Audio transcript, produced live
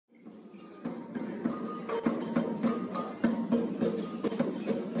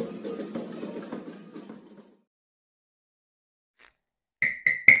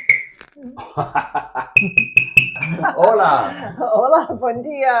Hola, Hola, buen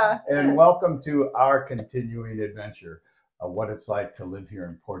dia. and welcome to our continuing adventure of what it's like to live here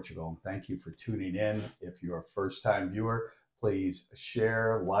in Portugal. And thank you for tuning in. If you're a first-time viewer, please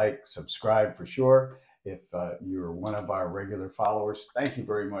share, like, subscribe for sure. If you're one of our regular followers, thank you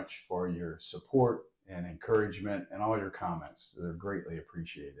very much for your support and encouragement and all your comments. They're greatly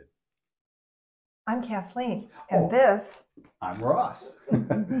appreciated. I'm Kathleen, and I'm Ross.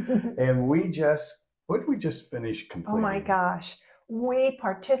 And what did we just finish completing? oh my gosh, we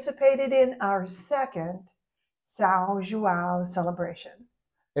participated in our second São João celebration.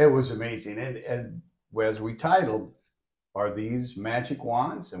 It was amazing. And as we titled, are these magic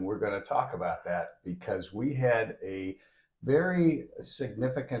wands? And we're going to talk about that because we had a very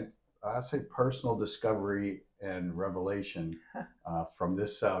significant, I'd say, personal discovery and revelation from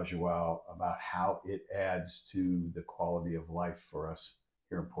this São João about how it adds to the quality of life for us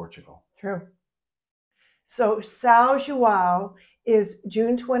here in Portugal. True. So São João is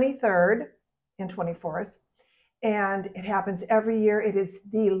June 23rd and 24th, and it happens every year. It is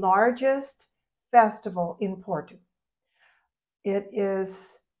the largest festival in Porto. It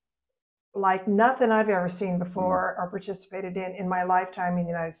is like nothing I've ever seen before or participated in my lifetime in the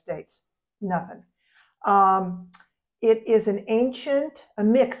United States. Nothing. It is a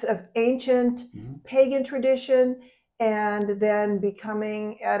mix of ancient pagan tradition and then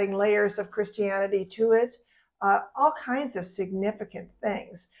adding layers of Christianity to it, all kinds of significant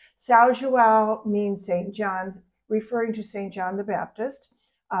things. São João means St. John, referring to St. John the Baptist,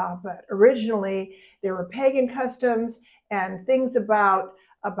 but originally there were pagan customs and things about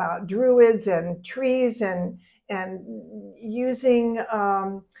druids and trees and using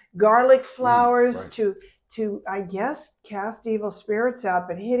garlic flowers to, I guess, cast evil spirits out,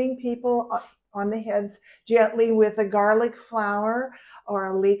 but hitting people on the heads gently with a garlic flower or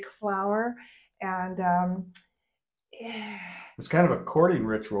a leek flower. And it's kind of a courting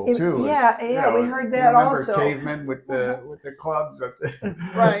ritual too. Yeah, we heard that also. Cavemen with the clubs.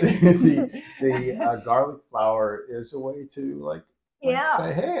 Right. The garlic flower is a way to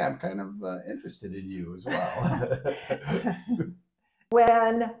say, hey, I'm kind of interested in you as well.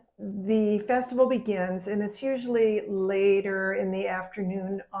 When the festival begins, and it's usually later in the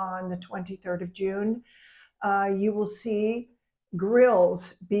afternoon on the 23rd of June, you will see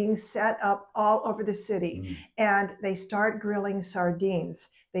grills being set up all over the city, and they start grilling sardines.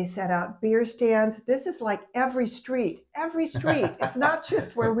 They set out beer stands. This is like every street. It's not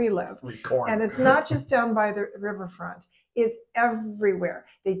just where we live, and it's not just down by the riverfront. It's everywhere.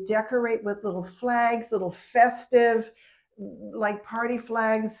 They decorate with little flags, little festive, like party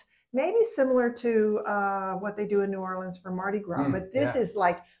flags, maybe similar to what they do in New Orleans for Mardi Gras, but this is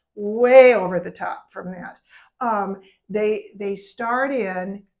like way over the top from that. They start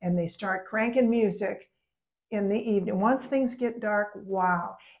in and they start cranking music in the evening. Once things get dark,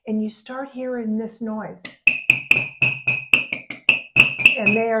 wow. And you start hearing this noise.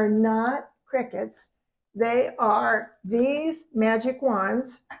 And they are not crickets. They are these magic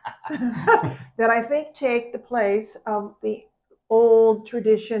wands that I think take the place of the old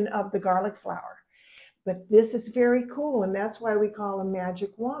tradition of the garlic flower. But this is very cool, and that's why we call them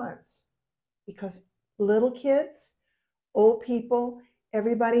magic wands, because little kids, old people,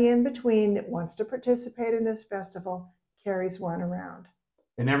 everybody in between that wants to participate in this festival carries one around.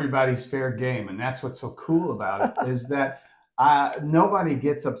 And everybody's fair game, and that's what's so cool about it, is that nobody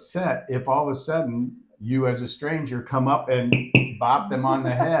gets upset if all of a sudden you as a stranger come up and bop them on the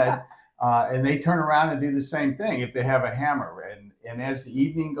head, and they turn around and do the same thing if they have a hammer. And as the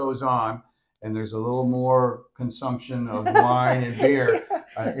evening goes on, and there's a little more consumption of wine and beer,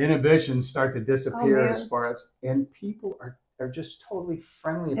 inhibitions start to disappear as far as, and people are just totally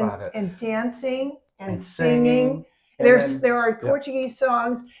friendly about it. And dancing and singing. There are Portuguese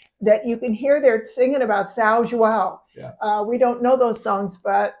songs that you can hear they're singing about São João. Yeah. We don't know those songs,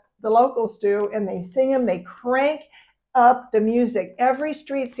 but the locals do, and they sing them. They crank up the music. Every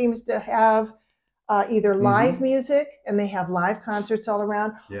street seems to have either live music, and they have live concerts all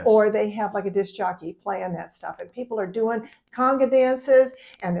around, or they have like a disc jockey playing that stuff, and people are doing conga dances,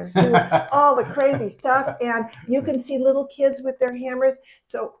 and they're doing all the crazy stuff, and you can see little kids with their hammers.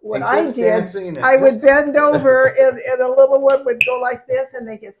 So what I did, I would bend over, and a little one would go like this, and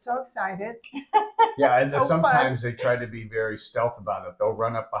they get so excited. Yeah, and so sometimes they try to be very stealth about it. They'll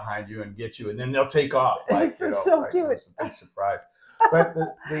run up behind you and get you, and then they'll take off. Like, it's so cute. It's a big surprise. But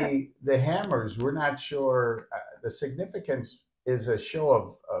the hammers, we're not sure. The significance is a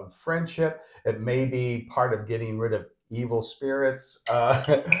show of friendship. It may be part of getting rid of evil spirits.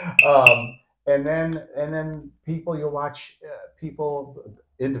 And then people, you'll watch people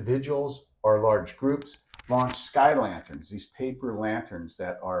individuals or large groups launch sky lanterns, these paper lanterns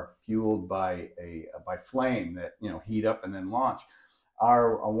that are fueled by flame that heat up and then launch.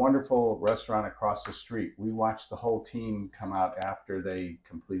 A wonderful restaurant across the street, we watched the whole team come out after they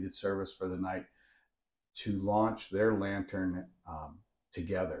completed service for the night to launch their lantern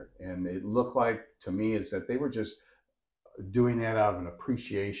together. And it looked like to me is that they were just doing that out of an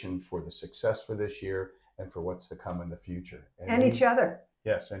appreciation for the success for this year and for what's to come in the future. And each other.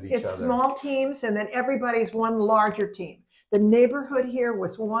 Yes, and each it's other. Small teams, and then everybody's one larger team. The neighborhood here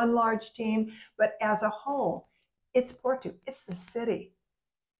was one large team, but as a whole, it's Porto. It's the city.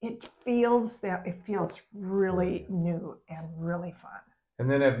 It feels really new and really fun. And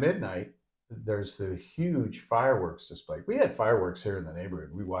then at midnight, there's the huge fireworks display. We had fireworks here in the neighborhood.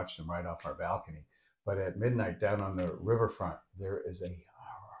 We watched them right off our balcony. But at midnight down on the riverfront, there is a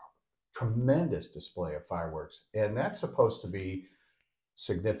tremendous display of fireworks. And that's supposed to be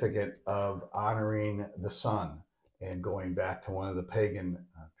significant of honoring the sun and going back to one of the pagan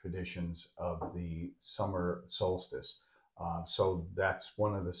traditions of the summer solstice. So that's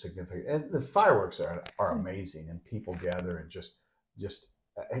one of the significant, and the fireworks are amazing, and people gather and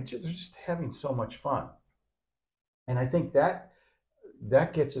they're just having so much fun. And I think that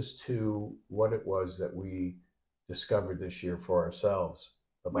gets us to what it was that we discovered this year for ourselves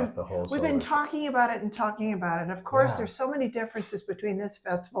about the whole. We've been talking about it and talking about it. Of course, there's so many differences between this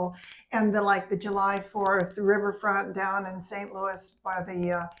festival and the July 4th riverfront down in St. Louis by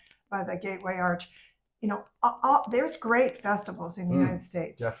the Gateway Arch. There's great festivals in the United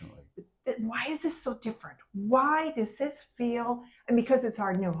States. Definitely. Why is this so different? Why does this feel? And because it's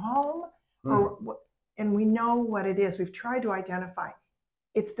our new home, and we know what it is. We've tried to identify.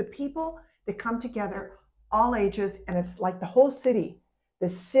 It's the people that come together, all ages, and it's like the whole city. The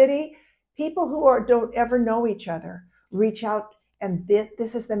city, people who don't ever know each other reach out, and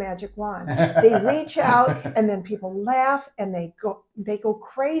this is the magic wand. They reach out, and then people laugh, and they go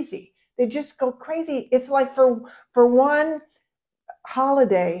crazy. They just go crazy. It's like for one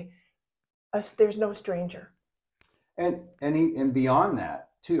holiday, there's no stranger. And beyond that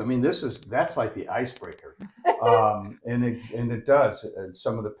too. I mean, that's like the icebreaker, and it does.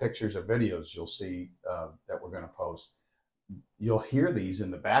 Some of the pictures or videos you'll see that we're going to post. You'll hear these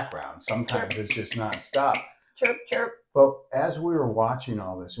in the background. Sometimes it's just nonstop. Chirp, chirp. But as we were watching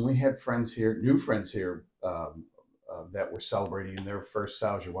all this, and we had friends here, new friends here, that were celebrating their first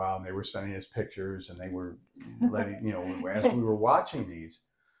São João, and they were sending us pictures, and they were letting, as we were watching these,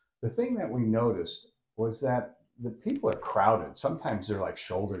 the thing that we noticed was that the people are crowded. Sometimes they're like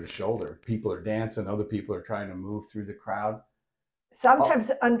shoulder to shoulder. People are dancing, other people are trying to move through the crowd.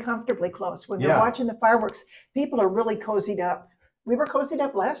 Sometimes uncomfortably close. When you're watching the fireworks, people are really cozied up. We were cozied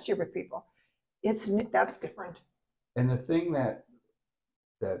up last year with people. That's different. And the thing that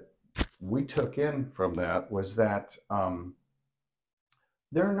we took in from that was that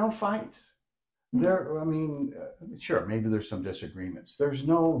there are no fights. Sure, maybe there's some disagreements. There's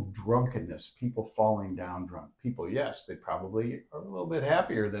no drunkenness, people falling down drunk. People, yes, they probably are a little bit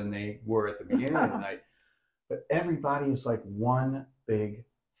happier than they were at the beginning of the night. But everybody is like one big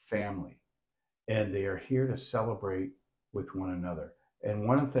family, and they are here to celebrate with one another. And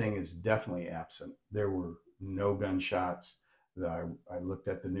one thing is definitely absent. There were no gunshots. I looked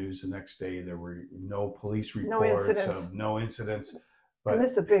at the news the next day. There were no police reports of no incidents. And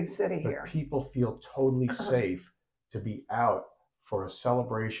this is a big city here. People feel totally safe to be out for a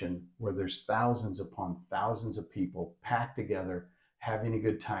celebration where there's thousands upon thousands of people packed together, having a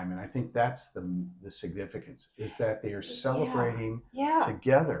good time. And I think that's the significance, is that they are celebrating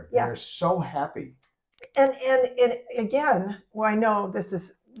together. They're so happy. And again, I know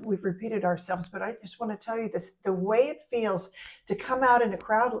we've repeated ourselves, but I just want to tell you this, the way it feels to come out in a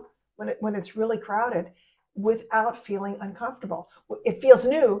crowd when it's really crowded without feeling uncomfortable. It feels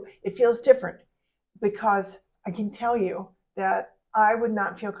new, it feels different, because I can tell you that I would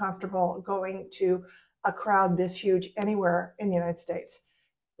not feel comfortable going to a crowd this huge anywhere in the United States.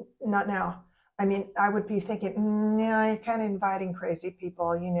 Not now. I mean, I would be thinking, you're kind of inviting crazy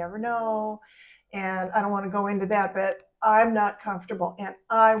people. You never know. And I don't want to go into that, but I'm not comfortable. And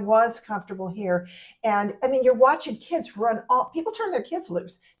I was comfortable here. And I mean, you're watching kids people turn their kids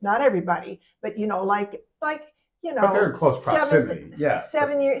loose. Not everybody, but but they're in close proximity.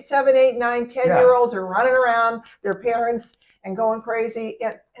 7, 8, 9, 10-year-olds are running around their parents and going crazy.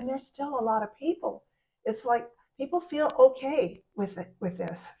 And there's still a lot of people. It's like people feel okay with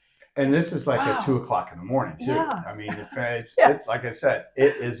this. And this is like at 2 o'clock in the morning too. I mean, it's like I said,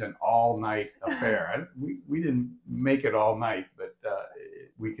 it is an all-night affair. We didn't make it all night, but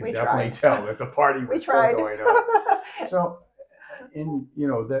we can definitely tell that the party was still going on. So you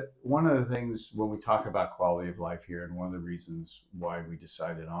know, that one of the things when we talk about quality of life here, and one of the reasons why we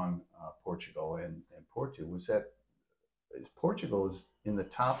decided on Portugal and Porto was that Portugal is in the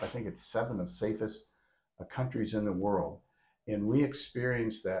top, I think it's 7 of safest countries in the world. And we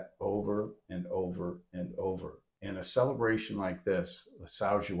experience that over and over and over. And a celebration like this,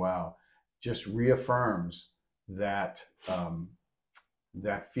 São João, just reaffirms that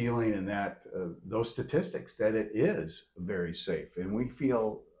that feeling and that those statistics that it is very safe, and we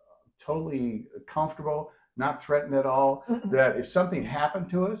feel totally comfortable, not threatened at all. That if something happened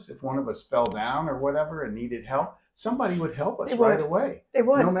to us, if one of us fell down or whatever and needed help, somebody would help us right away. They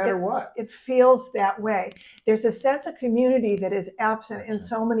would, no matter what. It feels that way. There's a sense of community that is absent in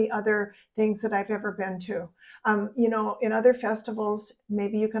so many other things that I've ever been to. You know, in other festivals,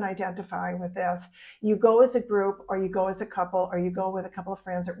 maybe you can identify with this. You go as a group, or you go as a couple, or you go with a couple of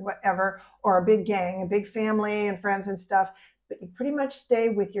friends, or whatever, or a big gang, a big family and friends and stuff, but you pretty much stay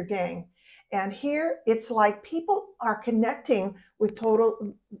with your gang. And here, it's like people are connecting with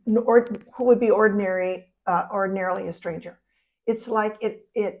total, or who would be ordinarily a stranger. It's like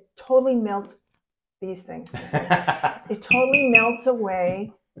it totally melts these things. It totally melts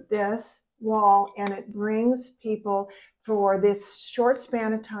away this wall, and it brings people for this short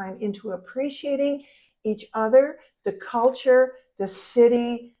span of time into appreciating each other, the culture, the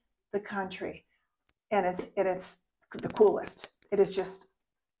city, the country. And it's the coolest. It is just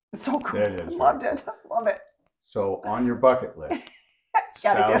so cool. It is, Loved it. Love it. So on your bucket list,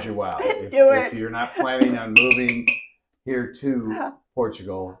 São João. If you're not planning on moving here to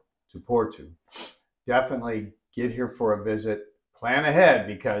Portugal, to Porto, definitely get here for a visit. Plan ahead,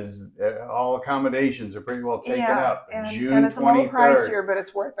 because all accommodations are pretty well taken up. June and it's 23rd. a little pricier, but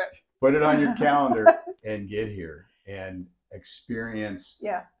it's worth it. Put it on your calendar and get here and experience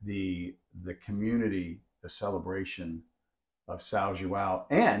the community, the celebration of São João,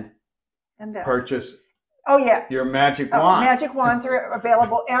 and purchase your magic wand. Magic wands are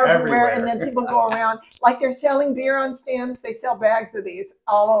available everywhere, and then people go around like they're selling beer on stands. They sell bags of these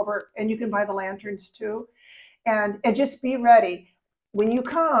all over, and you can buy the lanterns too. And just be ready. When you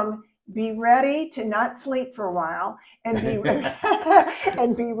come, be ready to not sleep for a while, and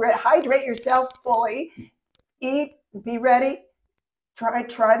hydrate yourself fully. Eat, be ready.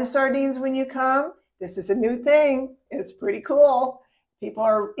 Try the sardines when you come. This is a new thing. It's pretty cool. People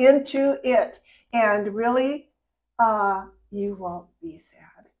are into it, and really, you won't be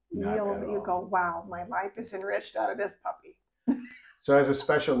sad. You'll go, wow, my life is enriched out of this puppy. So as a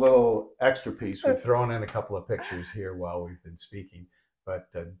special little extra piece, we've thrown in a couple of pictures here while we've been speaking, but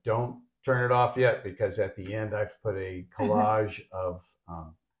don't turn it off yet, because at the end I've put a collage of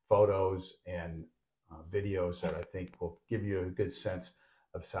photos and videos that I think will give you a good sense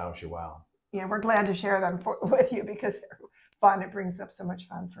of São João. Yeah, we're glad to share them with you, because they're fun. It brings up so much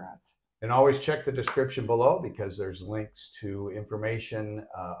fun for us. And always check the description below, because there's links to information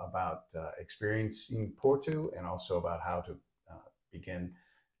about experiencing Porto, and also about how to begin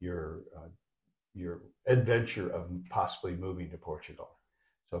your adventure of possibly moving to Portugal.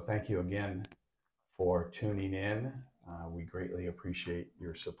 So thank you again for tuning in. We greatly appreciate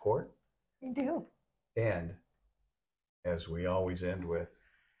your support. We do. And as we always end with,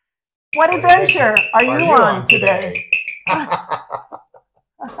 what adventure are you on today?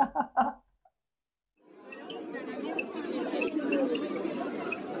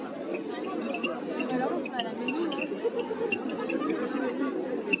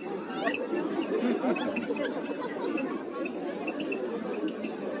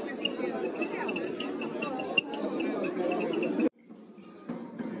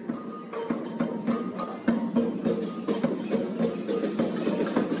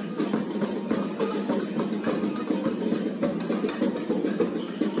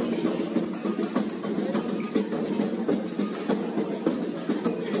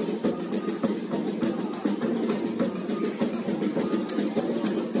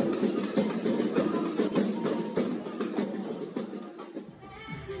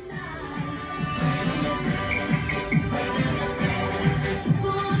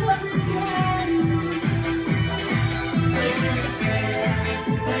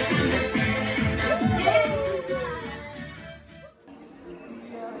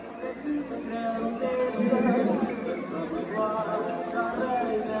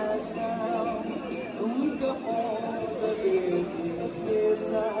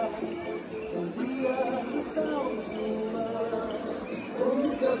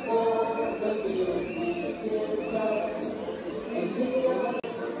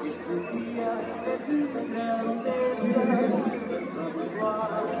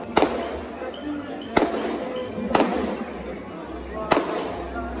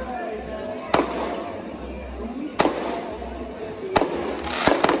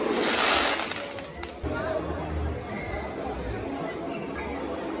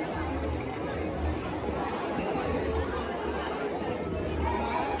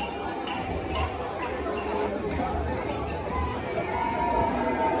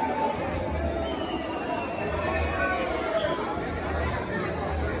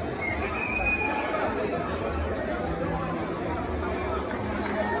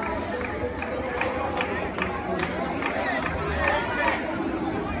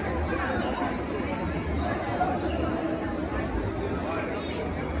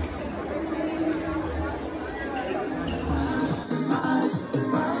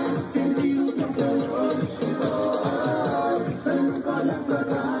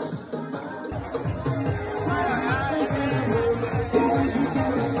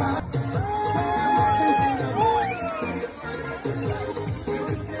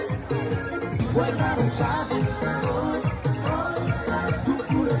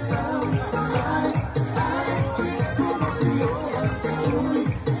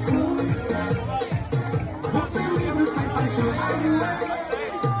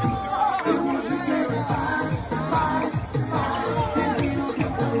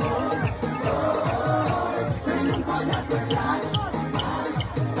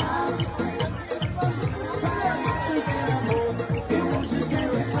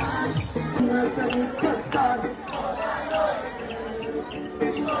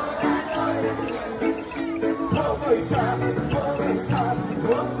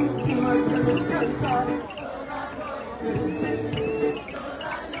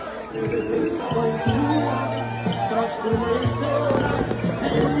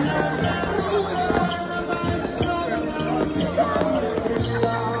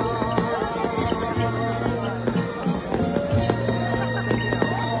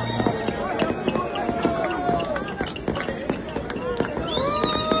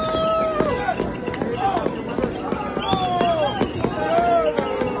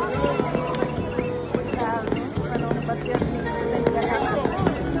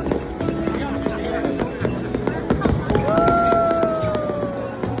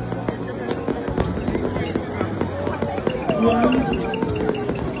 One.